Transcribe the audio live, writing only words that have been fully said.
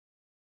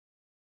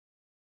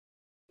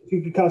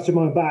you could cast your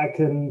mind back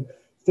and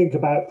think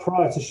about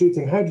prior to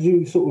shooting, how did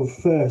you sort of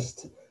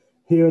first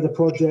hear of the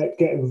project,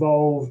 get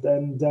involved,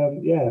 and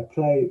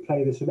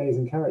play this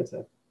amazing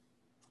character?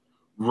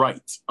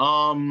 Right.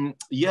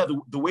 Yeah,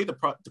 the way the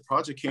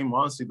project came,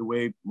 honestly, the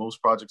way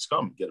most projects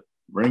come. Get a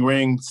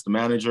ring, it's the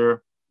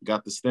manager,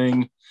 got this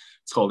thing.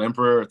 It's called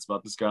Emperor. It's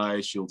about this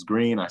guy, shields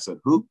green. I said,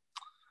 who?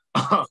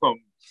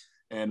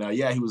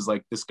 He was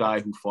like this guy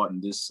who fought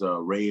in this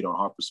raid on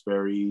Harper's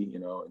Ferry, you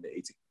know,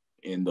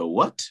 in the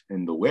what?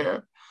 In the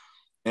where?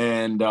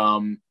 And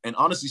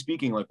honestly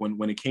speaking, like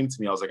when it came to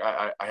me, I was like,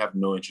 I have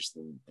no interest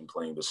in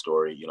playing the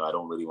story. You know, I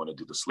don't really want to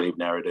do the slave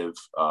narrative.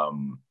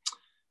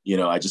 You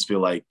know, I just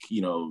feel like,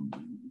 you know,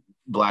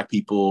 Black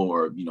people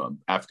or, you know,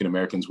 African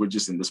Americans, we're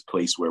just in this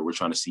place where we're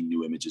trying to see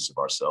new images of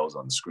ourselves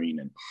on the screen.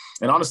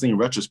 And honestly, in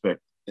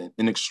retrospect,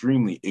 an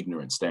extremely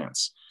ignorant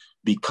stance,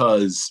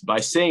 because by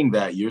saying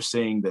that, you're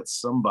saying that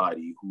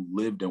somebody who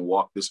lived and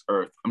walked this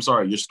earth, I'm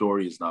sorry, your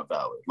story is not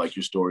valid. Like,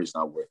 your story is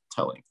not worth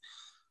telling.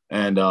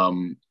 And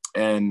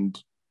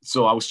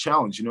so I was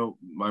challenged, you know,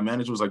 my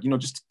manager was like, you know,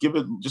 just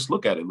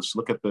look at it. Let's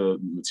look at the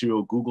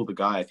material, Google the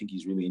guy. I think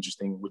he's really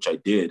interesting, which I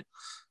did.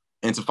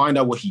 And to find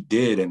out what he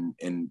did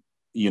and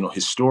you know,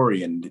 his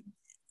story, and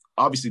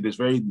obviously there's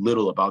very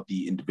little about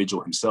the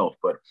individual himself,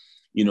 but,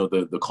 you know,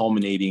 the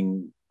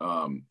culminating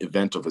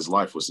event of his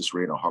life was this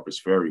raid on Harper's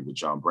Ferry with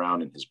John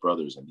Brown and his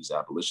brothers and these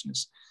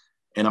abolitionists.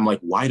 And I'm like,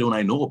 why don't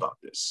I know about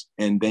this?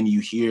 And then you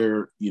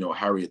hear, you know,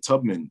 Harriet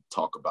Tubman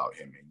talk about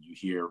him, and you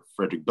hear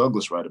Frederick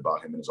Douglass write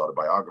about him in his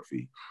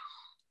autobiography.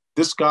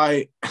 This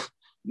guy,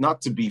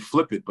 not to be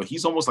flippant, but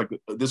he's almost like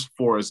this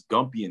Forrest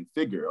Gumpian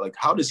figure. Like,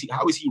 how is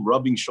he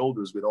rubbing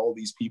shoulders with all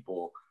these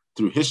people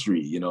through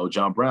history? You know,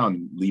 John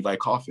Brown, Levi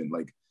Coffin,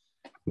 like,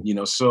 you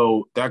know,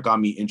 so that got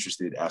me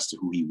interested as to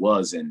who he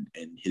was and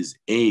his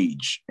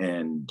age,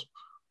 and,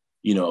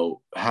 you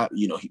know,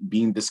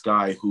 being this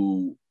guy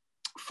who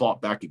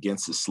fought back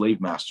against his slave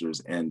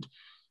masters and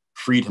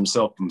freed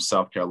himself from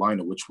South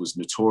Carolina, which was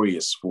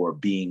notorious for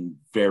being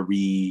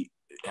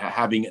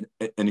having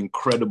an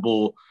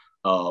incredible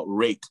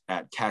rate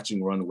at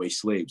catching runaway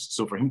slaves.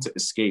 So for him to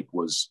escape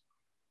was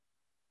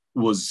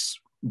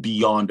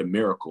beyond a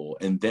miracle.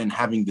 And then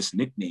having this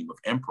nickname of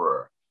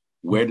Emperor,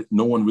 where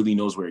no one really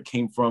knows where it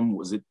came from.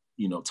 Was it,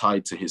 you know,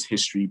 tied to his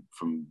history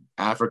from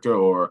Africa,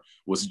 or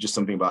was it just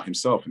something about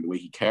himself and the way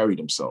he carried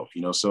himself,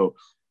 you know? So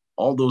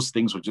all those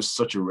things were just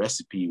such a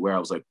recipe where I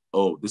was like,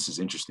 oh, this is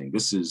interesting.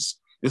 This is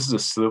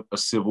a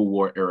Civil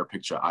War era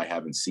picture I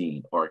haven't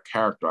seen, or a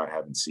character I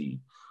haven't seen.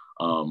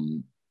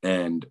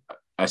 And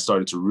I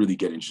started to really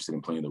get interested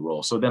in playing the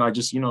role. So then I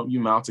just, you know, you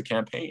mount a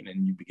campaign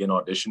and you begin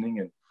auditioning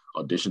and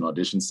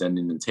audition,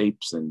 sending in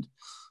tapes, and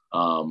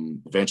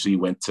eventually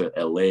went to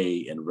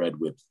LA and read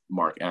with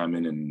Mark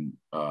Ammon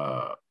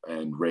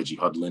and Reggie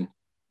Hudlin,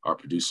 our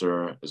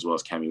producer, as well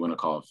as Cami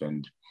Winikoff.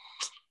 And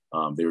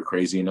they were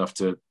crazy enough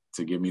to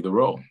give me the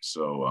role.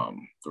 So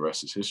the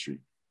rest is history.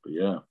 But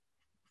yeah.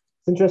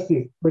 It's interesting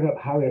you bring up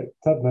Harriet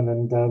Tubman,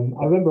 and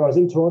I remember I was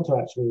in Toronto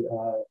actually.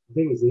 I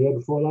think it was the year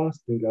before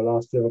last. Didn't go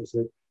last year,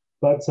 obviously,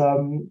 but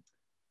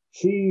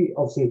she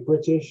obviously is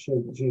British,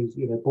 and she's,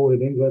 you know, born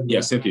in England.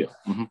 Yeah, Cynthia.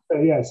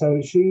 Mm-hmm. So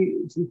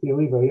Cynthia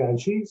Erivo, yeah,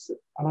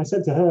 and I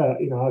said to her,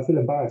 you know, I feel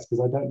embarrassed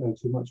because I don't know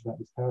too much about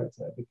this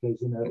character, because,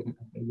 you know,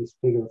 in this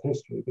figure of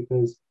history,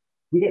 because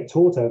we get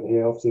taught over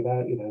here obviously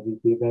about, you know,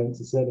 the events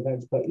and certain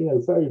events, but, you know,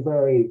 very,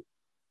 very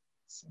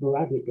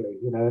sporadically,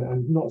 you know,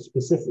 and not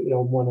specifically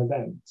on one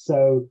event.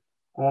 So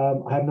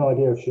I had no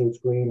idea of Shields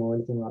Green or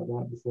anything like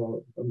that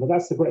before. But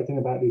that's the great thing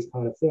about these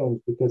kind of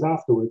films, because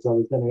afterwards I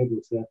was then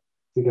able to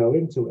go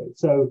into it.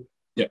 So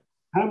yeah,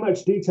 how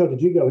much detail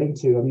did you go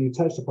into? I mean, you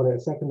touched upon it a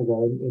second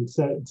ago in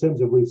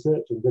terms of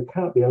researching. There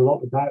can't be a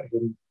lot about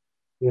him,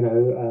 you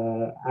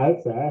know,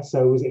 out there.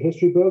 So was it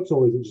history books,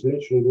 or was it just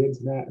literally the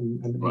internet?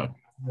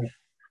 Right.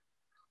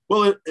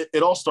 Well,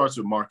 it all starts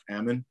with Mark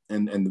Ammon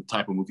and the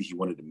type of movie he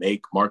wanted to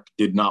make. Mark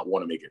did not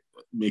want to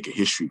make a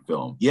history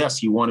film. Yes,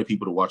 he wanted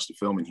people to watch the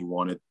film and he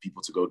wanted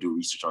people to go do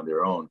research on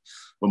their own.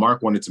 But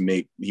Mark wanted to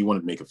make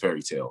a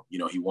fairy tale. You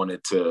know, he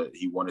wanted to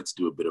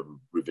do a bit of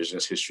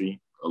revisionist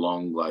history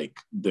along like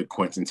the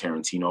Quentin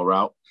Tarantino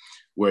route,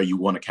 where you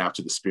want to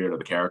capture the spirit of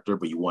the character,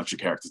 but you want your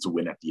character to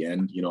win at the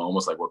end. You know,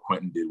 almost like what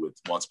Quentin did with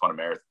Once Upon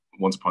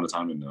a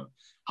Time in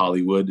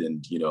Hollywood,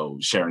 and, you know,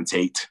 Sharon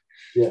Tate.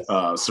 Yes.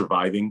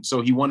 Surviving.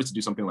 So he wanted to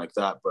do something like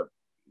that, but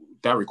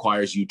that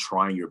requires you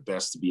trying your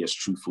best to be as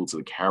truthful to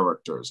the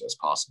characters as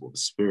possible, the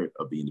spirit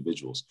of the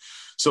individuals.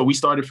 So we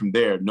started from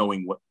there,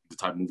 knowing what the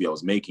type of movie I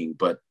was making.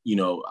 But, you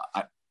know,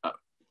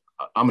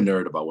 I'm a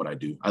nerd about what I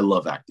do. I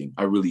love acting.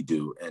 I really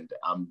do. And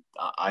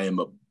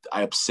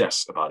I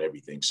obsess about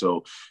everything.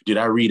 So did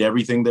I read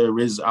everything there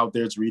is out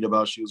there to read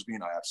about Shields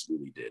Green? I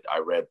absolutely did. I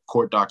read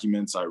court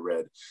documents. I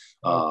read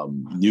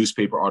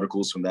newspaper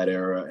articles from that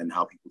era and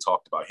how people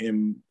talked about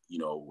him, you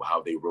know,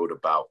 how they wrote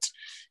about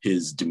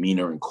his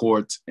demeanor in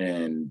court,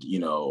 and, you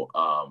know,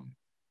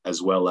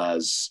 as well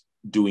as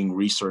doing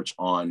research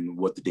on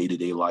what the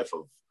day-to-day life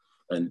of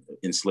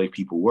enslaved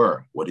people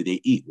were. What did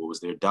they eat? What was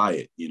their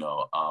diet? You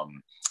know,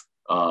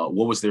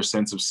 What was their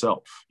sense of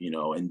self,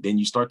 and then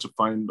you start to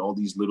find all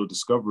these little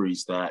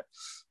discoveries that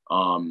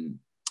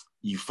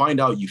you find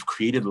out you've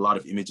created a lot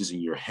of images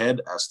in your head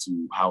as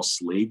to how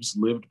slaves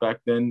lived back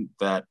then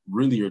that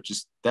really are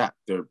just that.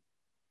 They're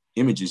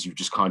images you've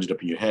just conjured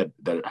up in your head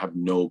that have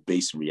no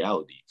base in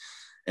reality.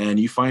 And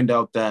you find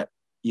out that,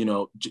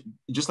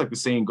 just like the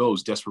saying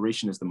goes,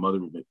 desperation is the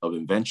mother of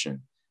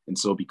invention. And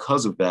so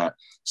because of that,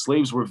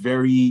 slaves were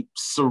very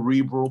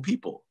cerebral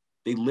people.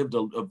 They lived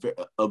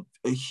a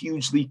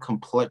hugely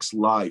complex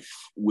life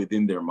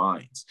within their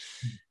minds.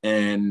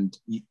 And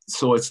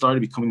so it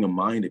started becoming a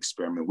mind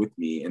experiment with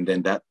me. And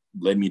then that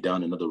led me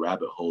down another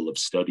rabbit hole of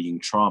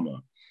studying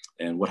trauma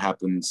and what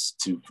happens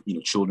to,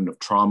 children of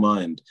trauma,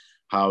 and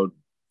how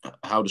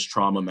does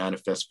trauma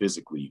manifest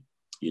physically,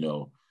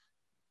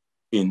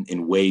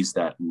 in ways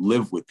that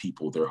live with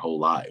people their whole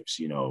lives.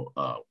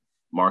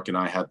 Mark and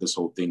I had this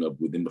whole thing of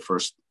within the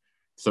first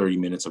 30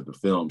 minutes of the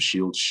film,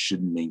 Shields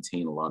shouldn't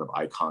maintain a lot of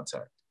eye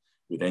contact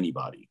with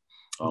anybody,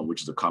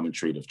 which is a common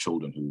trait of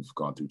children who've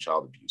gone through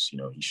child abuse.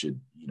 He should,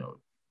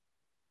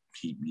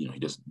 he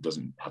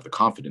doesn't have the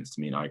confidence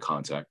to maintain eye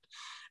contact.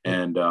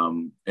 And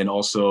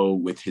also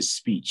with his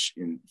speech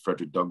in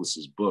Frederick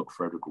Douglass's book,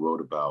 Frederick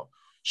wrote about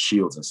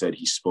Shields and said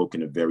he spoke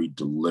in a very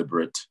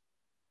deliberate,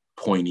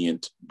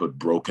 poignant, but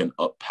broken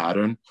up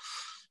pattern.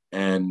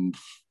 And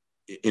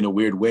in a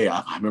weird way,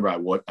 I remember I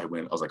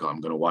was like, oh, I'm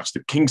going to watch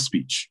the King's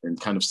Speech and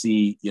kind of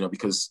see,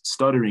 because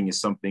stuttering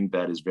is something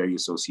that is very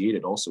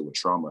associated also with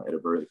trauma at a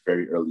very,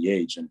 very early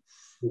age. And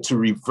to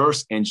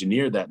reverse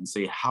engineer that and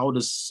say, how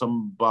does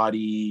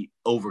somebody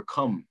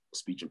overcome a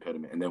speech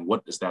impediment? And then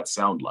what does that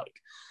sound like?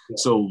 Yeah.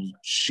 So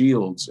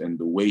Shields and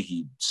the way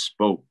he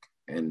spoke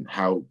and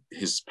how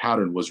his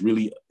pattern was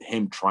really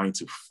him trying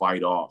to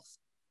fight off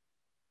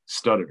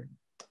stuttering,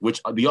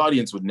 which the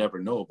audience would never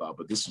know about.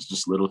 But this is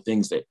just little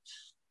things that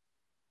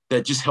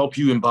just help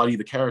you embody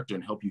the character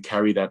and help you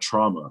carry that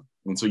trauma.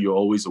 And so you're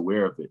always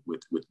aware of it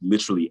with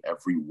literally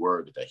every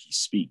word that he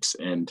speaks.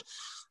 And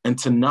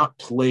to not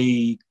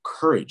play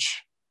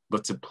courage,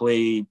 but to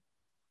play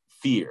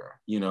fear.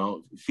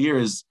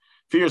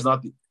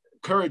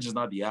 Courage is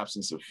not the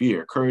absence of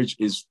fear. Courage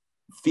is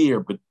fear,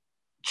 but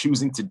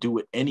choosing to do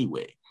it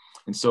anyway.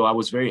 And so I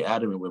was very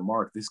adamant with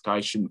Mark, this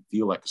guy shouldn't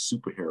feel like a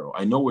superhero.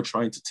 I know we're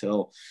trying to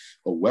tell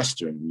a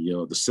Western,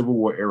 the Civil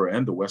War era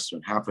and the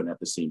Western happened at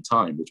the same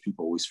time, which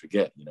people always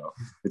forget.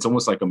 It's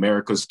almost like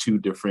America's two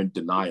different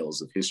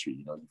denials of history.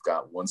 You've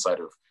got one side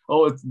of,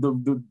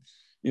 the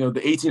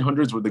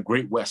 1800s were the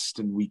Great West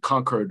and we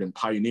conquered and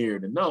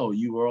pioneered. And no,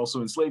 you were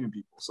also enslaving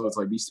people. So it's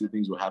like these two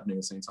things were happening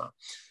at the same time.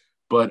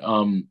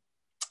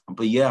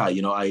 But yeah,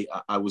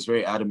 I was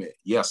very adamant.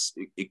 Yes,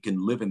 it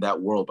can live in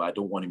that world, but I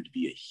don't want him to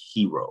be a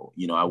hero.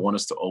 I want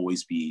us to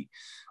always be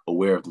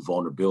aware of the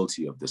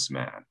vulnerability of this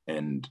man,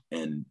 and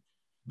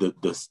the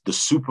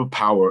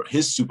superpower.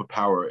 His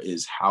superpower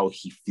is how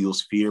he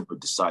feels fear,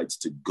 but decides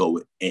to go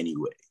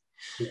anyway.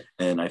 Yeah.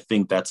 And I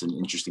think that's an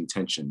interesting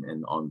tension.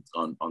 And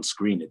on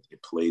screen, it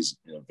plays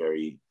in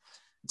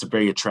it's a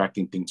very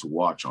attracting thing to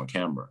watch on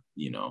camera.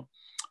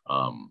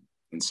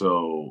 And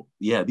so,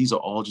 yeah, these are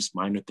all just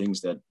minor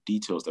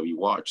details that we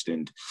watched.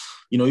 And,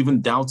 even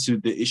down to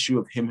the issue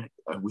of him,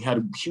 we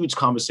had huge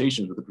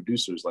conversations with the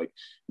producers, like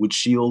when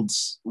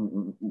Shields'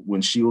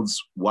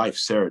 wife,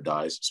 Sarah,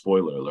 dies,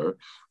 spoiler alert,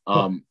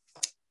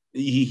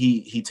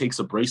 he takes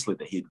a bracelet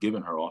that he had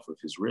given her off of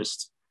his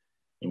wrist.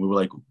 And we were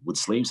like, would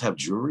slaves have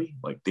jewelry?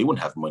 Like, they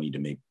wouldn't have money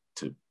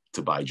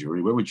to buy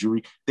jewelry. Where would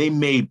jewelry? They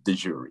made the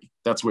jewelry.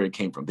 That's where it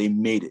came from. They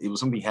made it. It was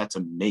something he had to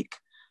make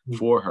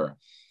for her.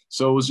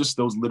 So it was just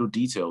those little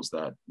details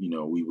that,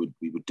 we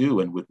would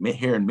do. And with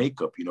hair and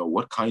makeup,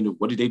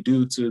 what did they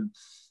do to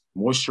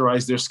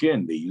moisturize their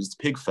skin? They used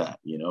pig fat,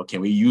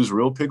 can we use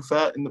real pig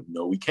fat?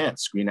 No, we can't.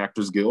 Screen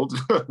Actors Guild.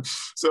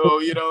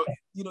 So,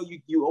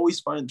 you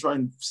always try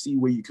and see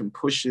where you can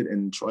push it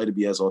and try to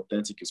be as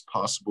authentic as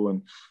possible.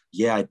 And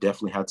yeah, I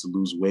definitely had to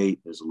lose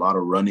weight. There's a lot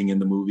of running in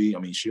the movie. I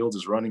mean, Shields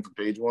is running from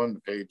page 1 to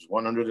page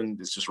 100 and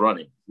it's just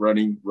running.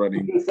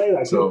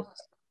 So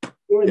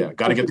yeah,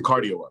 got to get the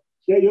cardio up.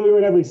 Yeah, you're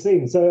in every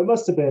scene. So it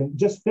must have been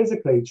just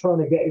physically trying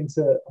to get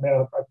into,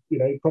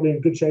 probably in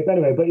good shape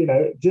anyway, but,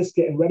 just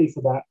getting ready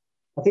for that.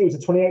 I think it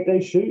was a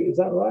 28-day shoot. Is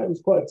that right? It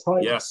was quite a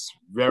tight. Yes,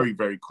 very,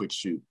 very quick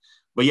shoot.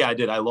 But yeah, I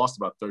did. I lost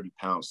about 30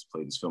 pounds to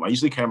play this film. I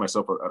usually carry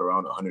myself at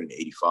around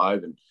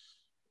 185. And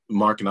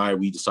Mark and I,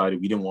 we decided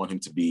we didn't want him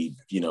to be,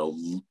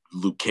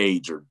 Luke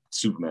Cage or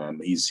Superman.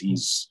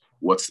 He's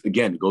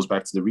it goes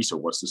back to the research.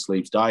 What's the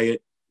slave's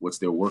diet? What's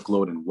their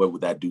workload? And what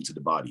would that do to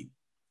the body?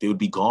 They would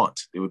be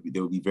gaunt. They would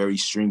be very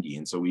stringy.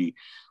 And so we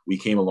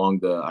came along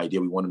the idea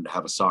we wanted to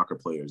have a soccer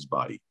player's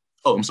body.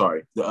 Oh, I'm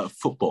sorry, the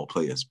football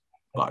player's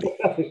body.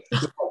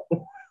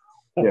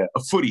 Yeah,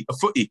 a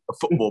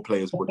football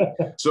player's body.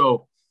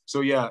 So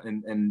yeah,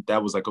 and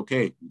that was like,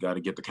 okay, we got to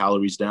get the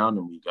calories down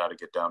and we got to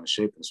get down in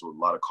shape. And so a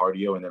lot of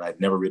cardio. And then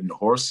I'd never ridden a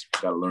horse.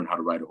 Got to learn how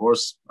to ride a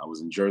horse. I was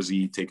in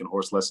Jersey taking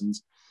horse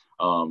lessons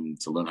to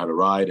learn how to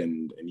ride.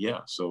 And yeah,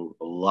 so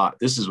a lot.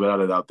 This is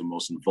without a doubt the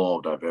most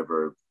involved I've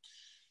ever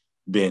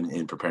been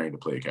in preparing to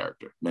play a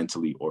character,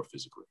 mentally or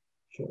physically.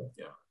 Sure.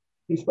 Yeah.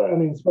 You spoke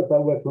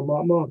about working with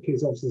Mark. Mark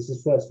is obviously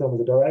his first film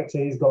as a director.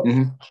 He's got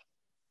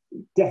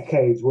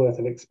decades worth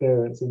of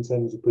experience in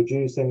terms of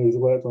producing. He's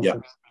worked on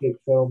some big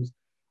films.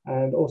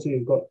 And also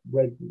you've got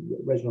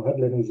Reginald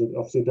Hudlin, who's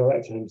obviously a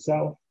director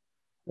himself.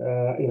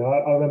 I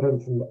remember him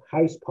from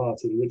House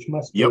Party, which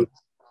must be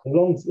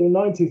long,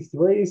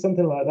 93,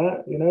 something like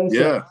that,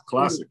 So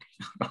classic.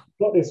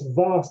 Got this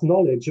vast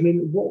knowledge. I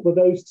mean, what were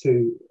those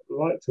two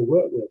like to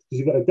work with? Because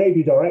you've got a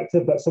debut director,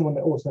 but someone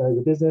that also knows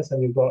the business,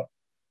 and you've got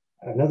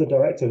another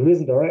director who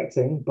isn't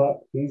directing, but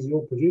he's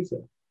your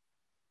producer.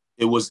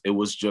 It was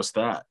just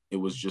that. It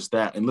was just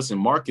that. And listen,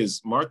 Mark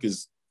is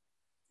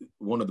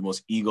one of the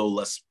most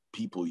egoless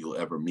people you'll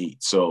ever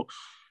meet. So,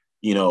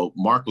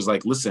 Mark was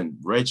like, listen,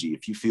 Reggie,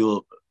 if you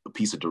feel a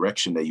piece of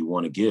direction that you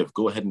want to give,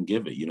 go ahead and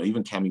give it.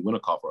 Even Cami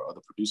Winikoff, our other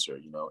producer,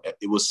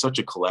 it was such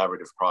a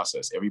collaborative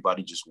process.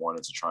 Everybody just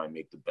wanted to try and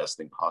make the best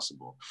thing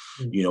possible.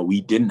 Mm-hmm. We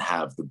didn't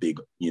have the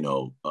big,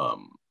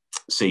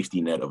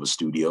 safety net of a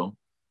studio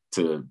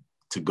to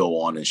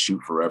go on and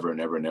shoot forever and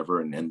ever and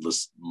ever and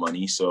endless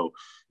money. So,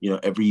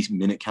 every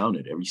minute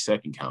counted, every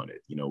second counted,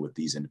 with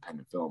these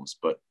independent films.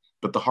 But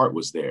the heart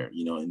was there,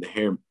 in the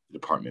hair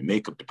department,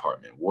 makeup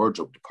department,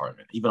 wardrobe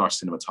department, even our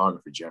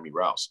cinematographer, Jeremy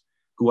Rouse,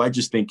 who I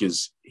just think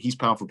he's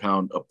pound for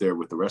pound up there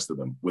with the rest of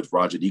them, with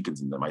Roger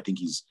Deakins and them. I think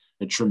he's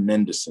a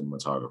tremendous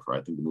cinematographer.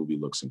 I think the movie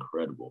looks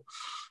incredible.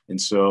 And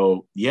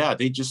so,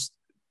 they just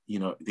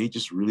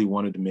really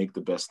wanted to make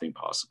the best thing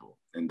possible.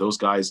 And those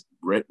guys,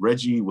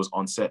 Reggie was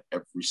on set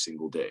every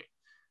single day.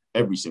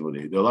 There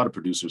are a lot of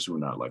producers who are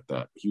not like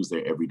that. He was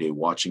there every day,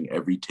 watching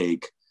every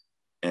take,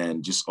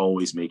 and just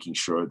always making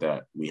sure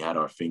that we had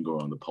our finger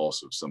on the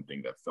pulse of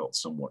something that felt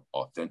somewhat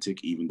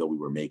authentic, even though we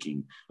were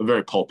making a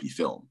very pulpy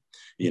film.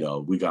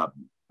 We got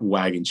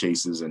wagon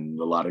chases and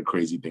a lot of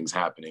crazy things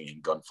happening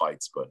and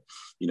gunfights. But,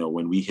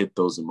 when we hit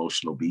those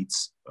emotional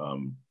beats,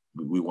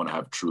 we want to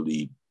have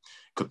truly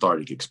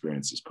cathartic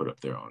experiences put up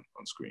there on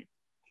screen.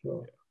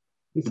 Sure.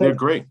 Yeah. They're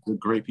great. They're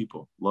great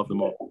people. Love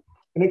them all.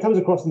 And it comes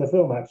across in the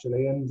film,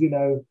 actually. And,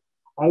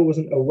 I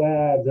wasn't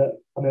aware that,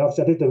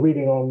 obviously I did the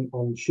reading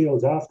on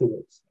Shields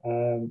afterwards,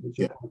 which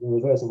is kind of the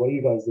reverse of what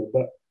you guys did,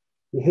 but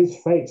his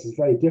face is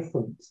very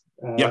different.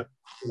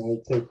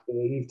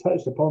 You've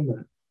touched upon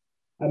that.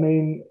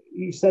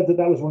 You said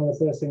that was one of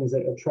the first things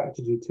that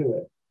attracted you to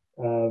it.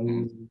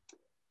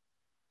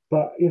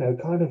 But,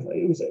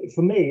 it was,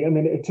 for me,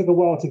 it took a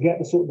while to get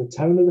the sort of the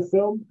tone of the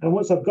film. And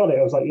once I've got it,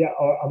 I was like,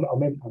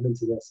 I'm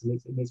into this,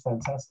 and it's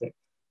fantastic.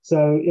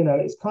 So,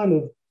 it's kind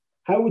of,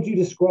 how would you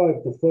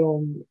describe the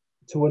film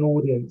to an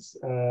audience?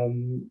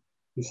 You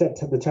said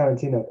to the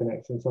Tarantino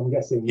connection, so I'm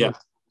guessing you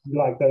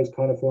like those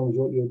kind of films,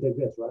 you'll dig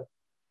this, right?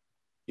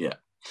 Yeah.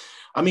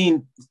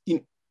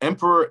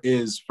 Emperor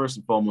is first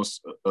and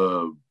foremost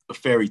a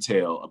fairy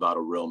tale about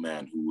a real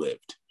man who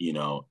lived,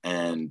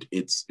 and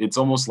it's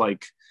almost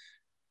like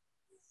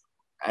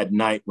at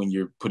night when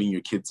you're putting your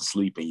kid to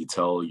sleep and you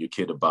tell your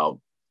kid about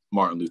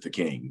Martin Luther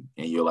King,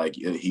 and you're like,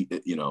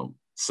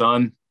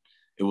 son,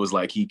 it was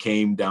like he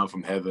came down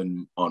from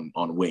heaven on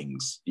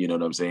wings, you know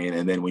what I'm saying?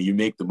 And then when you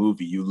make the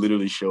movie, you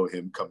literally show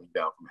him coming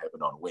down from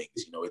heaven on wings.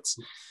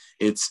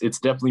 It's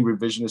definitely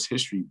revisionist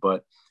history,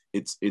 but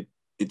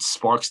it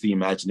sparks the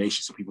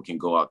imagination so people can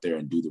go out there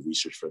and do the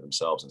research for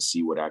themselves and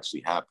see what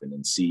actually happened,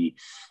 and see,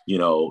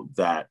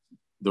 that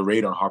the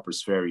raid on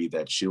Harper's Ferry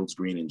that Shields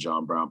Green and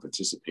John Brown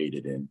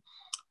participated in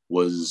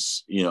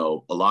was,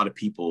 a lot of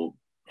people,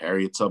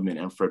 Harriet Tubman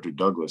and Frederick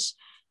Douglass,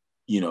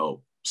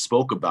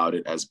 spoke about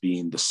it as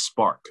being the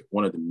spark,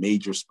 one of the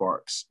major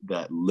sparks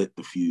that lit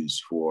the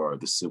fuse for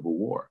the Civil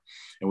War.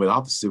 And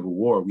without the Civil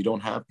War, we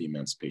don't have the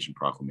Emancipation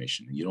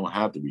Proclamation, and you don't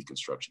have the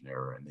Reconstruction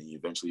era, and then you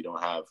eventually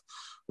don't have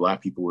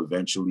Black people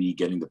eventually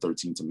getting the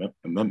 13th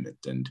Amendment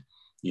and,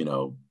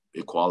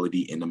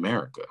 equality in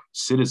America,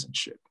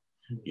 citizenship.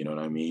 You know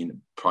what I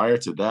mean? Prior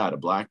to that, a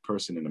Black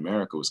person in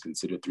America was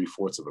considered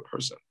 3/4 of a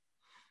person.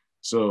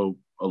 So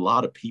a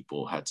lot of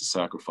people had to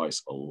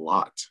sacrifice a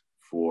lot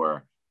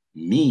for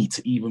me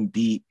to even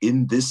be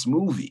in this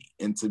movie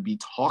and to be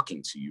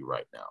talking to you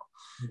right now.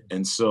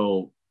 And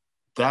so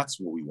that's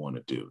what we want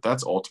to do.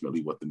 That's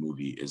ultimately what the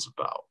movie is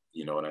about.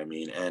 You know what I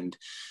mean? And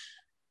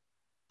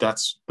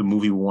that's the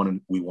movie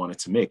we wanted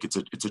to make.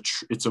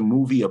 It's a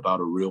movie about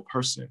a real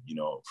person,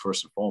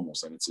 first and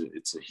foremost, and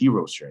it's a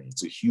hero's journey.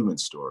 It's a human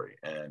story,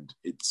 and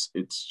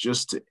it's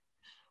just,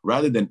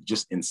 rather than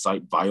just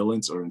incite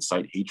violence or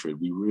incite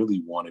hatred, we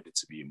really wanted it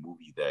to be a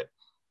movie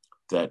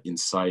that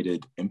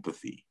incited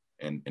empathy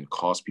and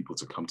caused people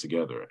to come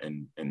together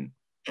and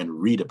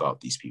read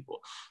about these people.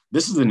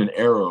 This is in an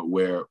era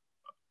where,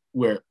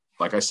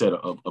 like I said,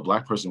 a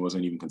Black person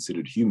wasn't even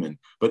considered human.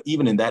 But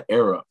even in that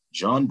era,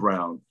 John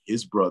Brown,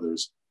 his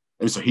brothers,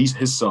 and so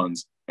his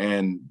sons,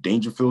 and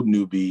Dangerfield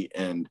Newby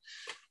and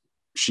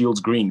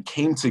Shields Green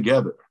came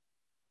together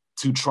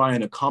to try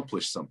and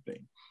accomplish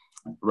something,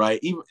 right?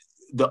 Even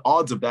the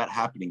odds of that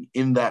happening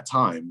in that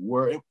time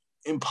were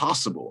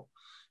impossible,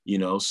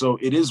 So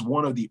it is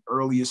one of the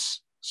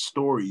earliest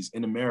stories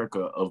in America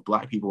of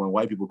Black people and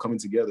white people coming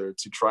together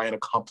to try and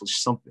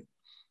accomplish something.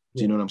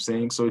 Do you know what I'm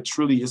saying? So it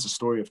truly is a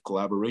story of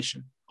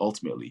collaboration.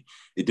 Ultimately,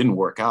 it didn't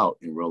work out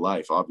in real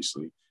life,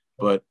 obviously,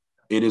 but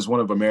it is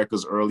one of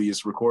America's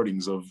earliest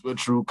recordings of a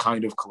true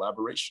kind of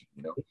collaboration,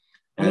 you know.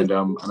 And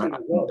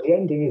the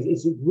ending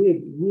is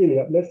really, really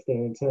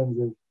uplifting in terms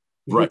of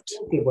right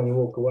when you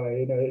walk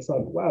away. You know, it's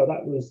like, wow,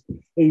 that was,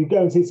 you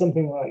go and see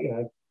something like, you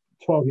know,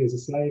 12 Years a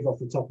Slave off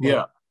the top of my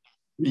head.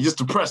 You're just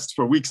depressed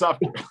for weeks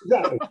after.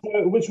 Exactly.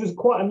 So, which was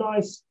quite a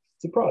nice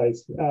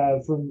surprise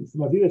from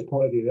a viewer's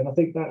point of view, and I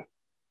think that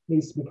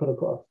needs to be put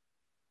across.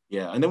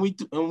 Yeah, and then we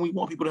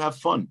want people to have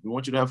fun. We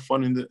want you to have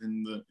fun in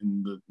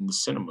the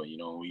cinema. You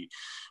know,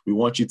 we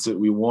want you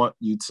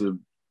to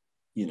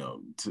you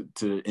know,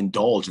 to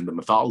indulge in the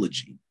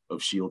mythology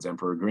of Shield's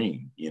Emperor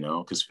Green. You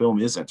know, because film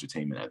is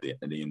entertainment at the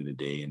end of the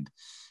day, and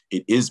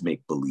it is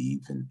make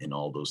believe and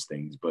all those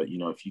things. But you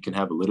know, if you can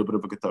have a little bit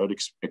of a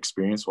cathartic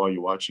experience while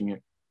you're watching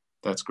it,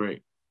 that's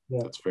great.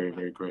 Yeah. That's very,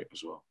 very great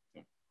as well.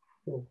 Yeah.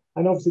 Cool.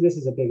 And obviously, this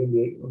is a big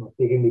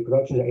indie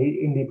production.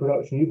 Indie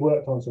production. You've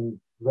worked on some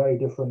very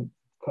different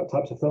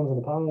types of films in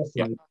the past.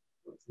 Yeah.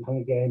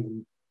 Hunger Games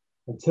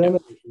and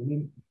Terminator. Yeah. I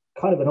mean,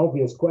 kind of an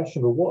obvious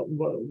question, but what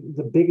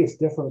the biggest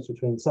difference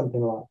between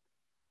something like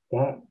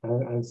that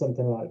and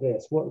something like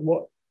this?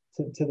 What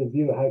to the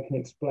viewer? How can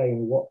you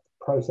explain what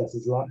the process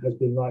has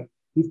been like?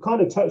 You've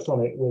kind of touched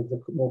on it with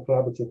the more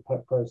collaborative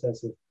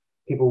process of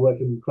people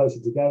working closer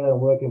together and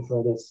working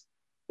for this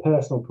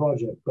personal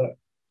project. But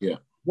yeah,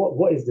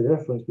 what is the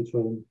difference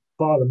between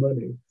bar the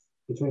money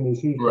between these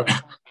huge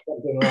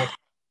something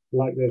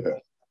like this? Yeah.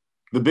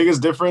 The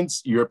biggest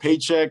difference, your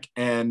paycheck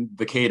and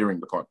the catering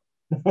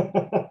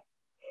department.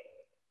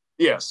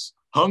 Yes.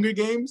 Hunger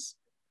Games.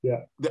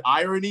 Yeah. The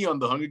irony on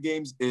the Hunger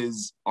Games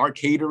is our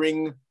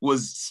catering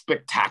was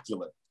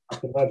spectacular.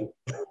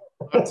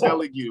 I'm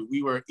telling you,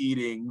 we were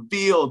eating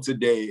veal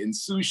today and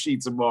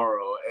sushi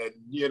tomorrow and,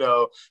 you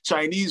know,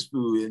 Chinese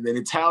food and then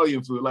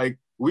Italian food. Like,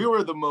 we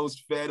were the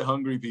most fed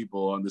hungry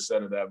people on the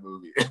set of that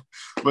movie.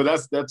 But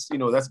that's you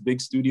know, that's big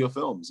studio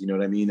films, you know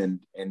what I mean? And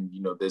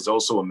you know, there's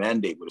also a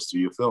mandate with a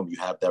studio film. You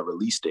have that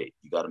release date.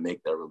 You got to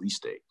make that release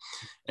date.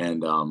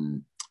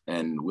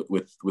 And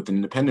with an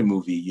independent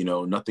movie, you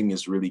know, nothing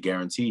is really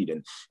guaranteed.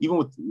 And even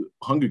with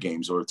Hunger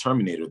Games or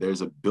Terminator,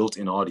 there's a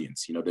built-in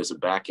audience. You know, there's a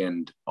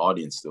back-end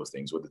audience to those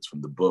things, whether it's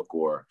from the book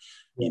or,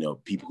 you know,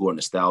 people who are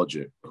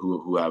nostalgic,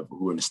 who are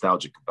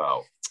nostalgic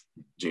about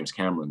James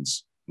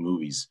Cameron's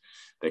movies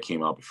that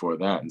came out before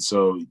that. And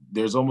so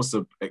there's almost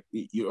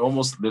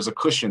there's a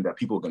cushion that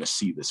people are going to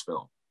see this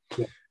film.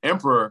 Yeah.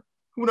 Emperor,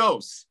 who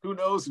knows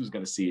who's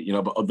going to see it, you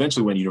know, but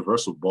eventually when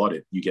Universal bought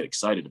it, you get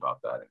excited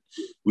about that.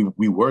 And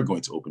we were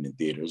going to open in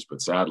theaters,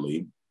 but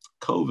sadly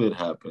COVID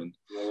happened.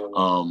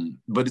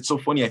 But it's so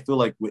funny. I feel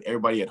like with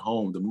everybody at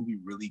home, the movie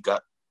really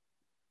got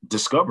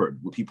discovered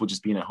with people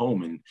just being at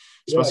home. And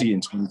especially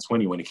in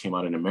 2020, when it came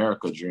out in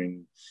America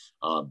during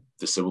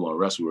the civil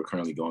unrest we were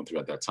currently going through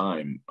at that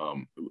time,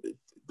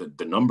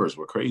 the numbers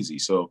were crazy.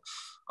 So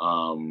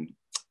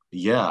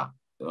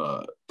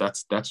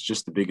that's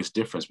just the biggest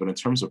difference. But in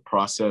terms of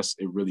process,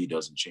 it really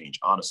doesn't change,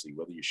 honestly,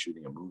 whether you're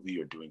shooting a movie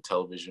or doing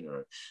television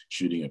or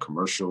shooting a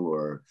commercial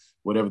or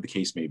whatever the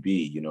case may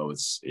be. You know,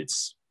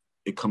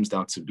 it comes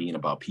down to being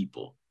about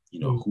people. You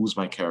know, who's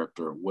my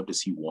character? What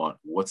does he want?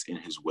 What's in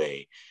his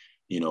way?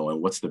 You know,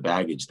 and what's the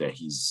baggage that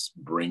he's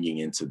bringing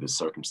into the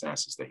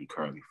circumstances that he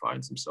currently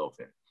finds himself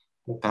in.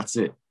 That's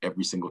it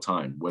every single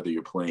time, whether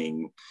you're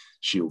playing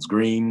Shields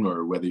Green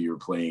or whether you're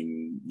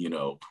playing, you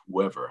know,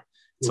 whoever.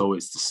 It's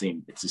always the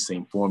same. It's the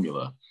same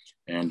formula.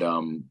 And,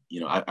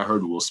 you know, I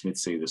heard Will Smith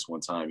say this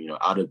one time, you know,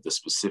 out of the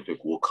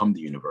specific will come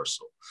the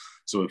universal.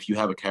 So if you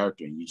have a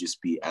character and you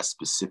just be as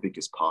specific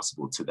as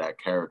possible to that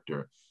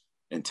character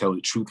and tell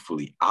it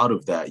truthfully, out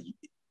of that,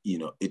 you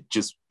know, it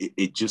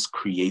just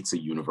creates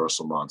a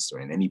universal monster,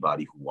 and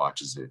anybody who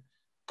watches it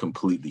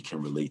completely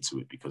can relate to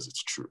it because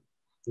it's true.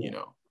 You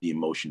know, the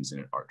emotions in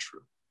it are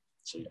true.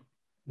 So yeah.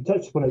 You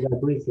touched upon it there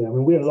briefly. I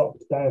mean, we're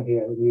locked down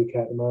here in the UK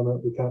at the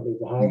moment. We can't leave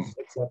the house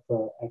except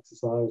for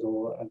exercise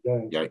or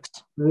going.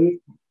 Yikes.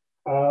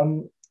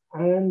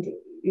 And,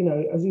 you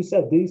know, as you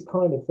said, these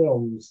kind of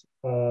films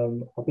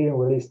are being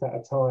released at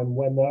a time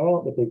when there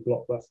aren't the big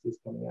blockbusters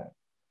coming out.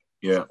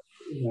 Yeah.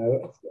 You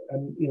know,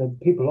 and, you know,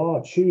 people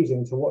are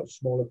choosing to watch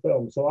smaller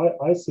films. So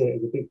I see it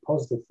as a big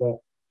positive for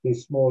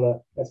these smaller,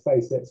 let's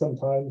face it,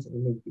 sometimes,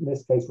 in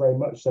this case, very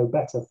much so,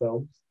 better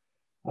films.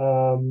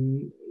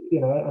 You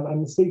know,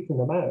 and seeking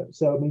them out.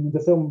 So I mean, the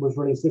film was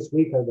released this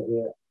week over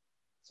here,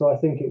 so I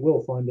think it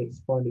will find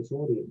its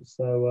audience.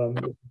 So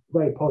it's a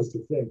very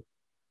positive thing.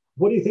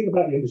 What do you think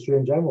about the industry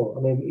in general?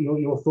 I mean,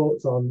 your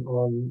thoughts on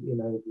you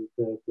know,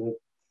 the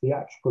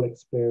theatrical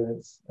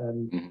experience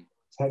and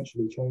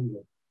potentially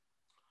changing?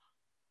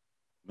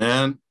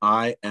 Man,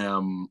 I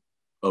am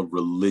a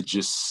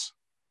religious.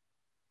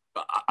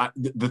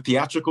 The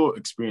theatrical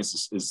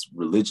experience is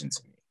religion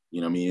to me. You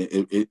know what I mean?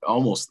 It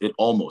almost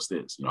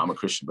is. You know, I'm a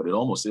Christian, but it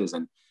almost is.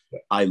 And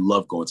I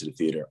love going to the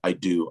theater. I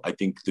do. I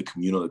think the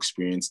communal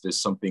experience,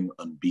 there's something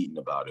unbeaten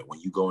about it.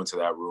 When you go into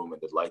that room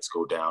and the lights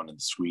go down and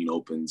the screen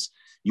opens,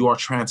 you are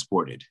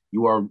transported.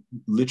 You are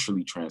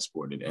literally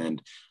transported.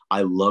 And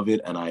I love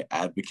it and I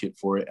advocate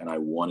for it and I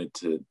want it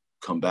to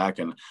come back.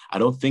 And I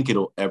don't think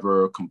it'll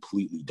ever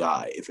completely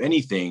die. If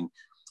anything,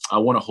 I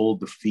want to hold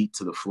the feet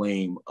to the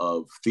flame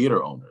of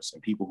theater owners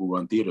and people who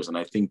run theaters. And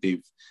I think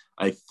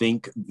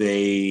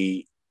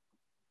they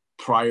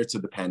prior to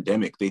the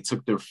pandemic, they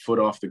took their foot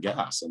off the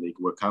gas and they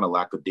were kind of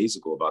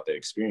lackadaisical about their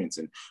experience.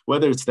 And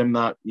whether it's them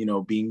not,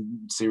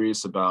 being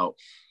serious about,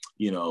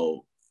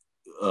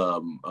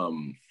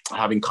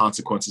 having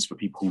consequences for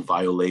people who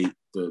violate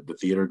the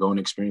theater going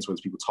experience, whether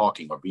it's people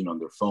talking or being on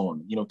their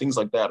phone, things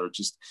like that, or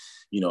just,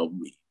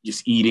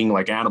 just eating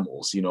like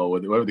animals,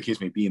 whatever the case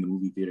may be in the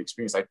movie theater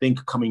experience. I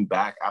think coming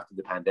back after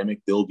the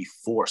pandemic, they'll be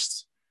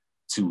forced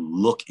to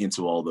look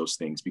into all those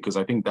things, because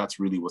I think that's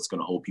really what's going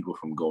to hold people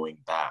from going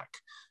back.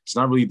 It's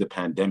not really the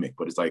pandemic,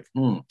 but it's like,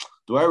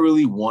 do I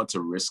really want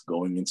to risk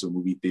going into a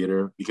movie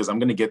theater? Because I'm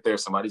going to get there,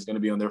 somebody's going to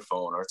be on their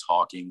phone or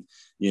talking,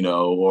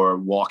 or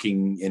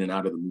walking in and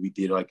out of the movie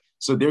theater.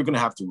 So they're going to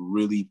have to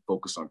really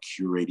focus on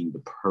curating the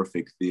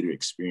perfect theater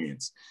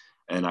experience.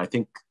 And I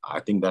think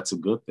that's a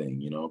good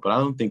thing, but I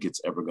don't think it's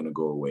ever going to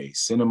go away.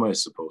 Cinema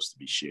is supposed to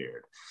be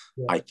shared.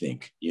 Yeah. I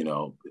think,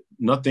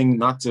 nothing,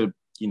 not to,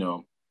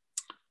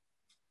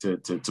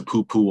 to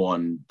poo-poo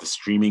on the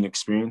streaming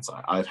experience.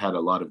 I've had a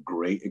lot of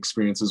great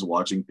experiences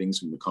watching things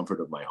from the comfort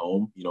of my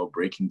home.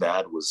 Breaking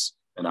Bad was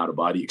an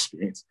out-of-body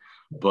experience,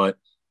 but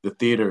the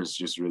theater is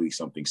just really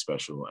something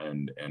special.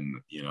 And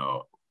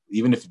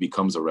even if it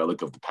becomes a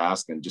relic of the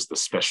past and just a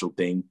special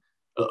thing,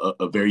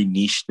 a very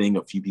niche thing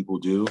a few people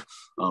do,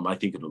 I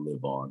think it'll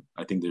live on.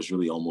 I think there's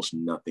really almost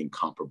nothing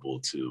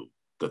comparable to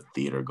the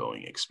theater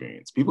going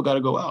experience. People got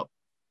to go out.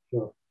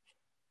 Sure.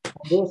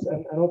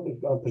 And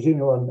I presume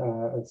you're on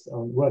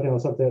working on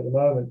something at the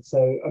moment.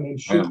 So, I mean,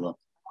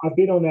 I've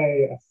been on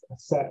a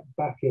set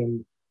back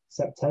in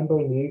September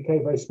in the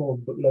UK, very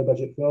small, low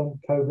budget film.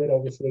 COVID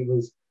obviously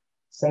was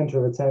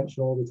center of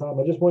attention all the time.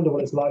 I just wonder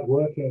what it's like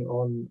working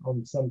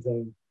on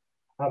something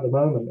at the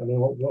moment. I mean,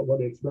 what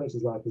the experience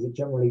is like. Is it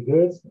generally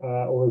good,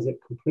 or is it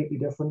completely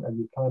different and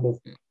you kind of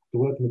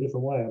work in a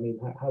different way? I mean,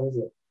 how is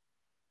it?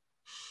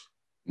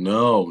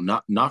 No,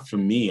 not for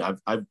me.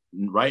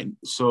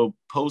 So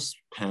post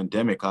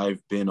pandemic,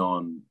 I've been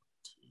on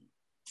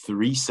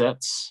three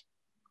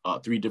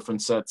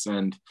different sets,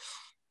 and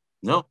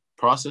no,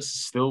 process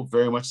is still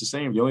very much the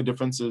same. The only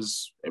difference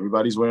is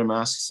everybody's wearing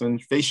masks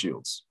and face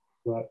shields,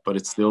 right? But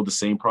it's still the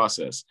same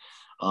process.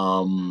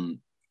 And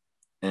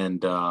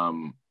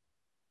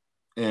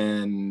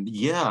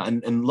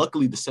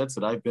luckily the sets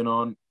that I've been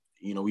on,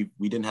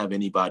 we didn't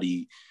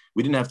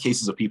have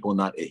cases of people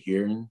not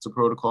adhering to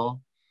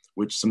protocol,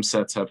 which some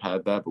sets have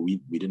had that, but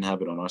we didn't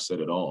have it on our set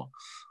at all.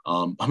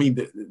 I mean,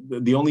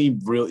 the only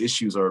real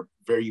issues are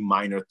very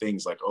minor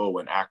things like,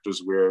 when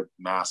actors wear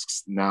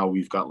masks, now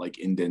we've got like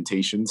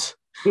indentations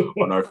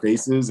on our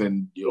faces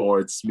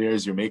or it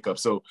smears your makeup.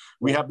 So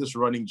we have this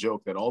running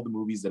joke that all the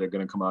movies that are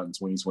going to come out in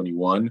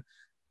 2021,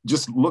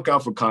 just look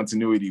out for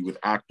continuity with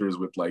actors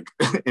with like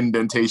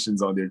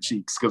indentations on their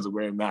cheeks because of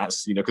wearing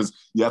masks, because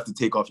you have to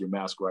take off your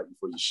mask right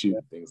before you shoot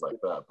and things like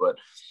that. But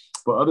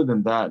other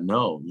than that,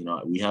 no,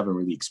 we haven't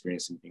really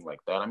experienced anything like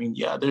that. I mean,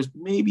 yeah, there's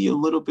maybe a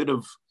little bit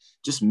of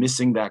just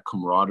missing that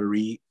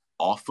camaraderie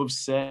off of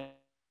set.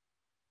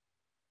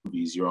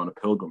 You're on a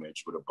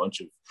pilgrimage with a bunch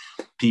of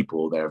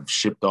people that have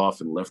shipped off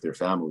and left their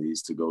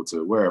families to go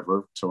to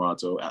wherever,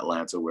 Toronto,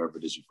 Atlanta, wherever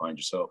it is you find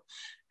yourself.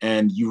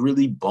 And you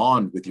really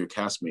bond with your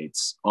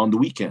castmates on the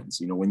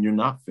weekends, when you're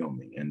not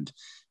filming.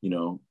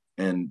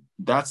 And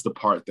that's the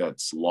part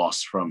that's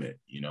lost from it,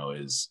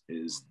 is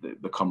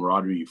the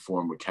camaraderie you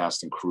form with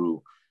cast and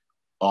crew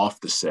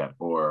off the set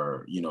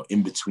or,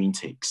 in between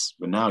takes.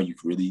 But now you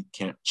really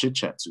can't chit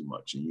chat too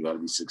much and you got to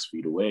be 6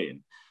 feet away.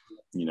 And,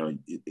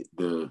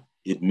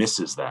 it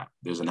misses that.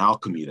 There's an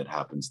alchemy that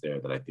happens there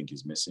that I think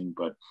is missing.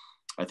 But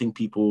I think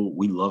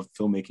we love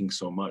filmmaking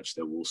so much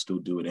that we'll still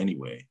do it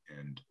anyway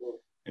and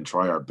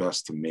try our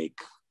best to make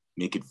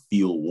it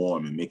feel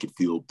warm and make it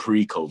feel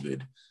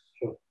pre-COVID.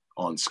 Sure.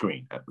 On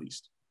screen, at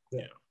least.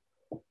 Yeah.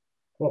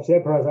 Well, the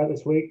Empire's out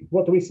this week.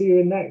 What do we see you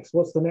in next?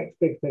 What's the next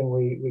big thing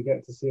we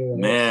get to see you in?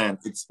 Man,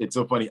 it's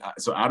so funny.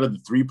 So out of the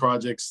 3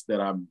 projects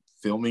that I'm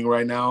filming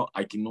right now,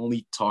 I can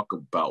only talk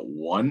about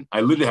one.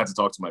 I literally had to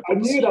talk to my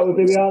publicist. I knew that would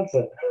be the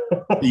answer.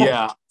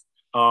 Yeah.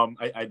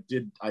 I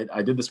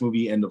did this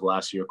movie end of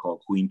last year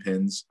called Queen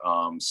Pins.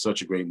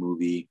 Such a great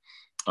movie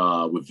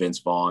with Vince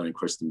Vaughn and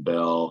Kristen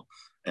Bell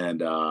and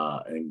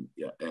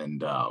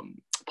Paul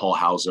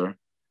Hauser.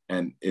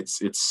 And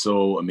it's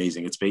so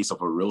amazing. It's based off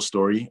a real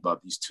story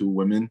about these 2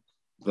 women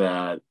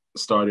that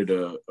started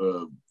a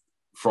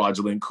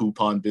fraudulent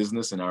coupon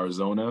business in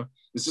Arizona.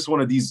 It's just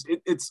one of these,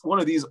 it's one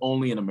of these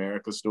only in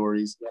America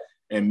stories,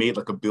 and made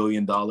like $1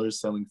 billion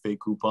selling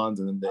fake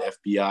coupons. And then the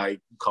FBI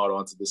caught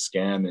onto the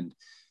scam,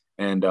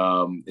 and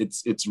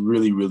it's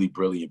really, really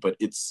brilliant. But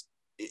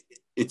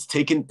it's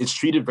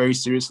treated very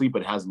seriously,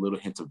 but it has a little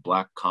hint of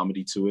Black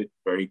comedy to it.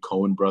 Very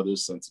Coen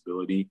Brothers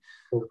sensibility,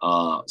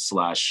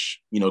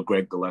 slash,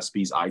 Greg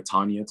Gillespie's I,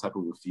 Tonya type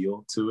of a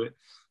feel to it.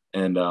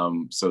 And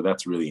so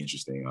that's really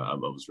interesting. I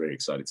was very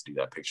excited to do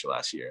that picture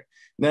last year.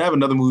 And then I have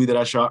another movie that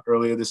I shot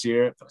earlier this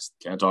year that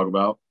I can't talk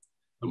about.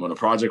 I'm on a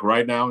project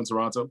right now in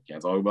Toronto,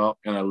 can't talk about.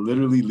 And I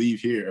literally leave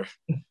here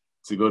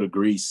to go to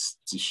Greece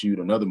to shoot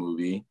another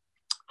movie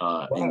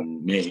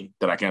in May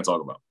that I can't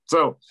talk about.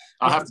 So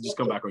I'll have to just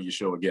come back on your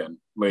show again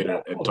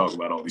later and talk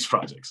about all these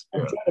projects.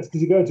 I'm jealous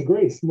because you're going to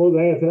Greece more than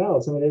anything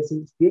else. I mean, it's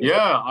beautiful.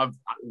 Yeah,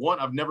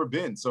 I've never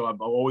been, so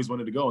I've always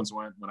wanted to go. And so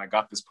when I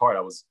got this part,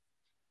 I was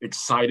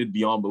excited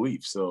beyond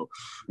belief. So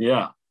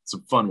yeah, it's a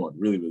fun one,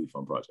 really, really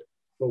fun project.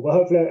 Well,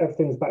 hopefully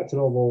everything's back to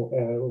normal.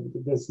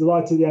 There's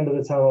light at the end of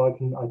the tunnel.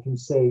 I can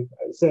see.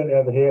 Certainly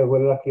over here,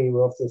 we're lucky.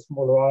 We're off to a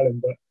smaller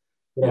island,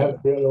 but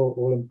hopefully it'll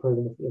all improve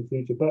in the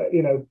future. But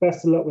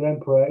best of luck with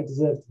Emperor. It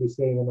deserves to be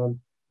seen, and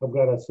I'm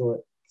glad I saw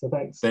it. So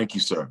thanks. Thank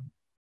you, sir.